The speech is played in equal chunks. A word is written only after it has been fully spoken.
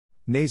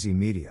Nazi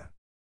Media.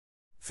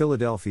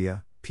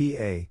 Philadelphia,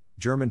 PA,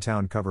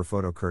 Germantown cover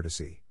photo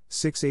courtesy,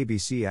 6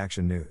 ABC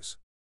Action News.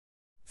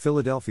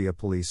 Philadelphia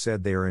police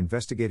said they are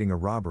investigating a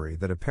robbery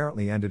that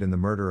apparently ended in the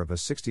murder of a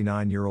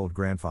 69-year-old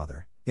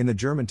grandfather, in the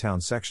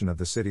Germantown section of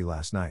the city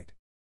last night.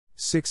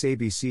 6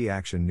 ABC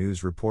Action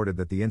News reported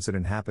that the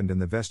incident happened in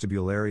the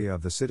vestibule area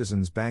of the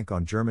Citizens Bank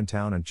on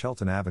Germantown and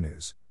Chelton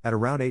Avenues, at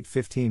around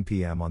 8:15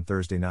 p.m. on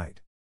Thursday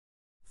night.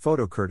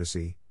 Photo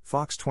courtesy,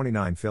 Fox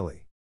 29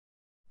 Philly.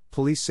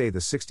 Police say the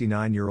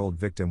 69-year-old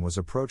victim was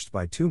approached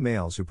by two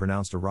males who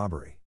pronounced a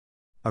robbery.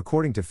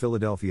 According to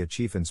Philadelphia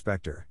Chief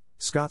Inspector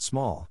Scott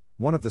Small,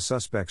 one of the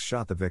suspects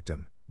shot the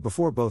victim,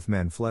 before both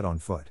men fled on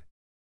foot.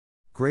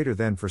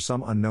 For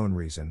some unknown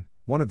reason,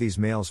 one of these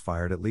males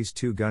fired at least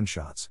 2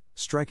 gunshots,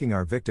 striking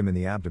our victim in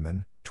the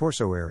abdomen,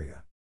 torso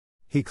area.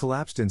 He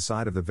collapsed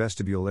inside of the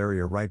vestibule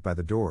area right by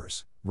the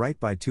doors, right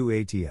by 2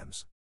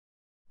 ATMs.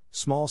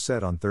 Small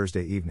said on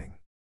Thursday evening.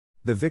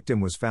 The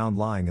victim was found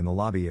lying in the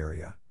lobby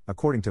area,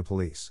 according to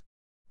police.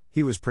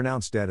 He was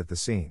pronounced dead at the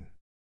scene.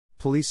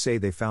 Police say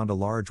they found a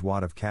large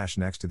wad of cash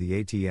next to the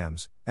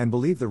ATMs, and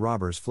believe the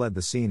robbers fled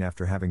the scene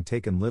after having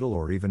taken little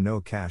or even no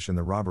cash in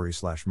the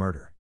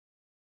robbery/murder.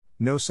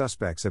 No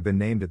suspects have been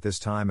named at this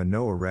time and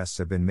no arrests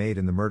have been made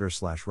in the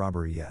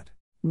murder/robbery yet.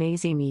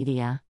 Nazi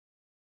Media.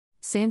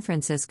 San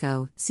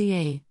Francisco,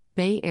 CA,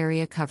 Bay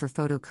Area cover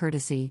photo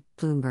courtesy,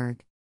 Bloomberg.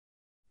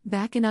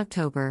 Back in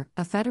October,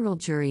 a federal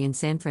jury in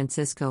San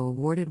Francisco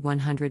awarded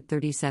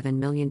 $137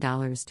 million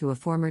to a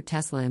former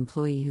Tesla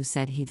employee who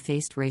said he'd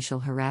faced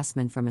racial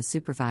harassment from a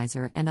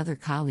supervisor and other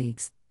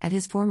colleagues at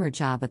his former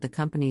job at the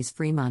company's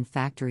Fremont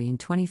factory in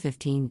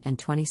 2015 and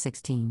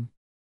 2016.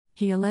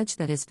 He alleged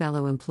that his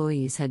fellow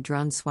employees had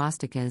drawn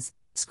swastikas,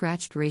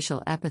 scratched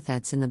racial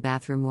epithets in the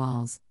bathroom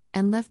walls,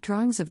 and left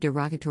drawings of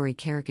derogatory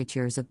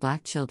caricatures of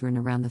black children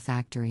around the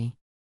factory.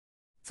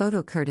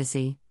 Photo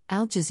courtesy,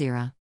 Al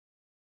Jazeera.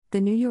 The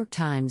New York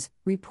Times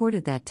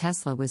reported that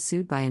Tesla was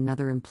sued by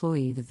another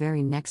employee the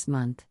very next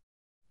month.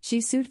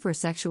 She sued for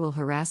sexual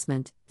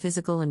harassment,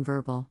 physical and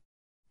verbal.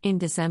 In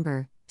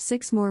December,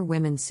 6 more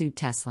women sued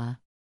Tesla.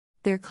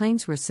 Their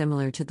claims were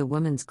similar to the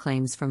woman's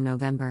claims from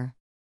November.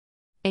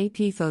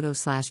 AP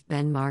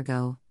photo/Ben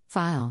Margot,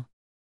 file.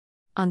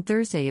 On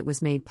Thursday it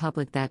was made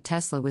public that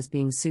Tesla was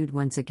being sued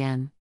once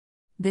again.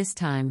 This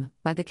time,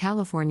 by the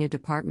California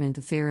Department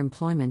of Fair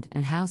Employment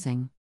and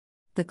Housing.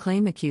 The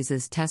claim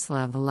accuses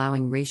Tesla of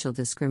allowing racial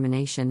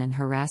discrimination and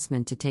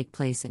harassment to take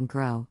place and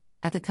grow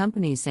at the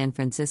company's San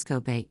Francisco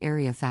Bay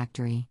Area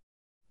factory.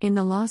 In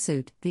the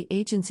lawsuit, the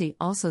agency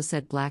also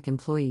said black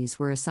employees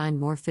were assigned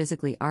more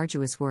physically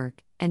arduous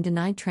work and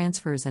denied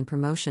transfers and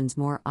promotions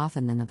more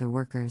often than other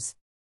workers.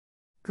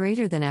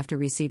 After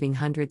receiving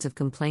hundreds of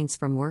complaints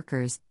from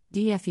workers,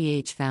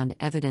 DFEH found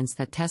evidence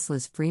that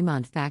Tesla's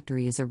Fremont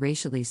factory is a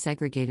racially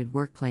segregated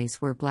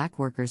workplace where black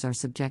workers are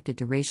subjected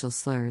to racial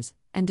slurs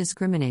and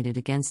discriminated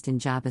against in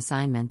job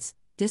assignments,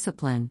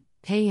 discipline,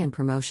 pay and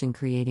promotion,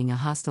 creating a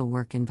hostile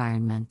work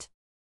environment.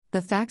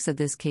 The facts of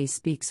this case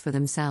speaks for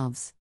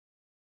themselves.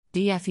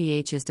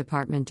 DFEH's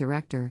Department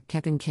Director,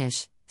 Kevin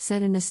Kish,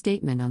 said in a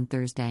statement on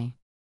Thursday.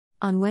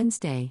 On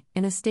Wednesday,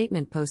 in a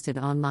statement posted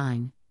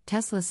online,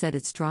 Tesla said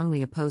it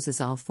strongly opposes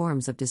all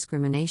forms of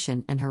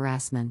discrimination and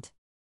harassment.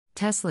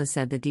 Tesla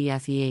said the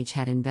DFEH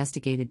had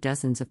investigated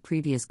dozens of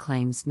previous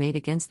claims made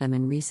against them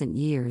in recent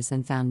years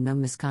and found no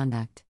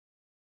misconduct.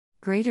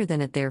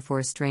 It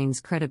therefore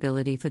strains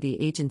credibility for the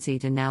agency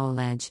to now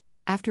allege,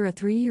 after a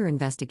 3-year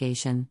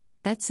investigation,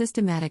 that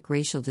systematic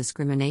racial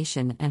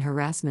discrimination and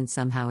harassment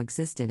somehow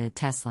existed at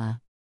Tesla.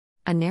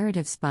 A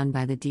narrative spun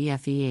by the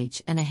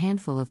DFEH and a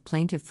handful of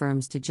plaintiff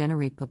firms to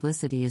generate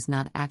publicity is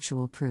not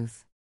actual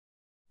proof.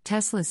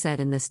 Tesla said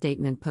in the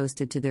statement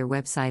posted to their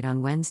website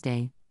on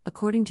Wednesday,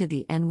 according to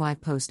the NY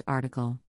Post article.